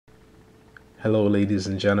Hello ladies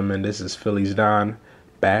and gentlemen, this is Philly's Don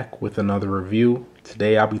back with another review.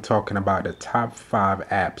 Today I'll be talking about the top 5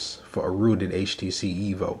 apps for a rooted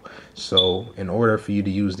HTC EVO. So in order for you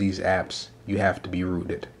to use these apps, you have to be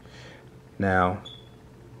rooted. Now,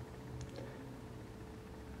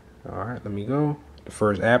 alright, let me go. The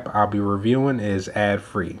first app I'll be reviewing is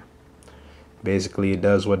Adfree. Basically it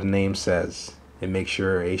does what the name says. It makes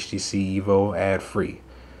your HTC EVO ad-free.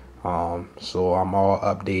 So I'm all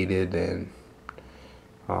updated and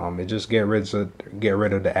it just get rid of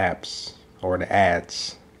the apps or the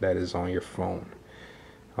ads that is on your phone.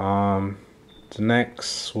 The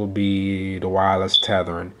next will be the wireless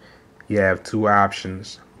tethering. You have two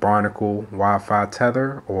options: Barnacle Wi-Fi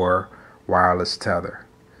tether or wireless tether.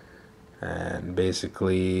 And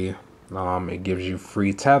basically it gives you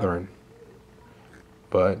free tethering,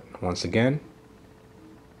 but once again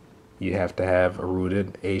you have to have a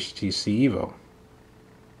rooted HTC EVO.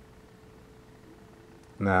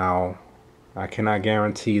 Now, I cannot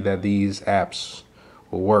guarantee that these apps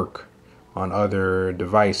will work on other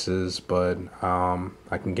devices, but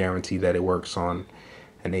I can guarantee that it works on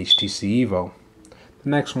an HTC EVO. The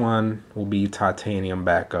next one will be titanium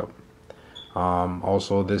backup.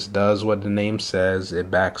 Also, this does what the name says.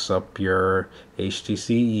 It backs up your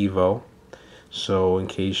HTC EVO. So in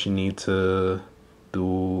case you need to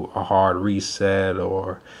do a hard reset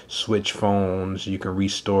or switch phones, you can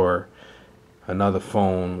restore another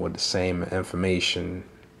phone with the same information.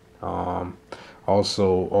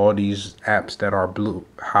 Also, all these apps that are blue,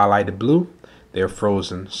 highlighted blue, they're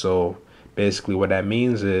frozen. So basically what that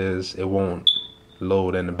means is it won't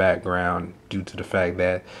load in the background due to the fact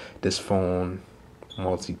that this phone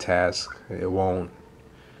multitask. It won't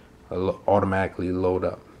automatically load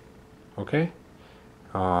up. Okay.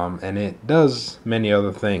 And it does many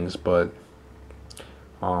other things, but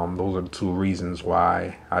those are the two reasons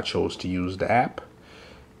why I chose to use the app.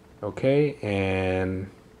 Okay,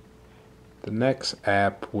 and the next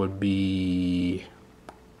app would be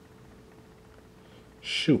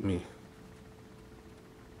Shootme.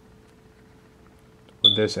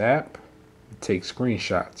 With this app, it takes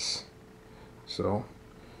screenshots. So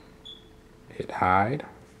hit hide.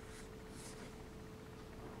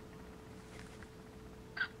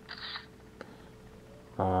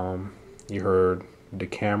 You heard the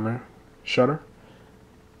camera shutter.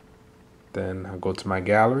 Then I go to my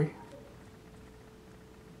gallery,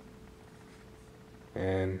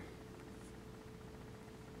 and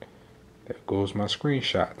there goes my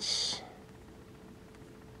screenshots.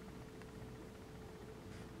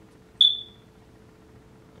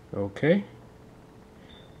 Okay.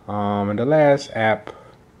 And the last app,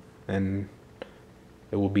 and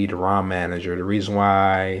it will be the Rom Manager. The reason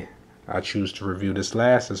why I choose to review this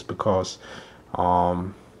last is because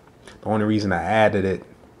the only reason I added it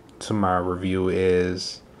to my review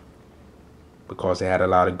is because it had a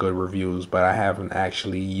lot of good reviews, but I haven't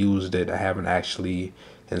actually used it. I haven't actually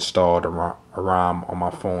installed a ROM on my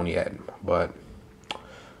phone yet, but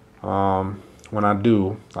when I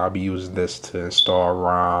do, I'll be using this to install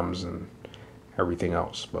ROMs and everything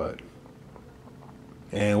else.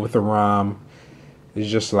 And with a ROM, it's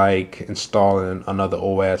just like installing another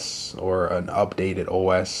OS or an updated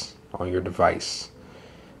OS on your device.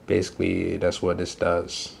 Basically, that's what this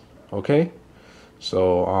does. Okay,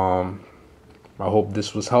 so I hope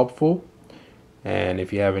this was helpful, and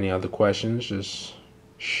if you have any other questions, just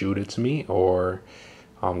shoot it to me or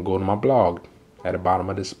go to my blog at the bottom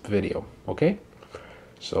of this video. Okay,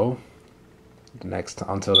 so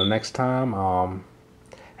until the next time,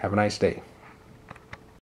 have a nice day.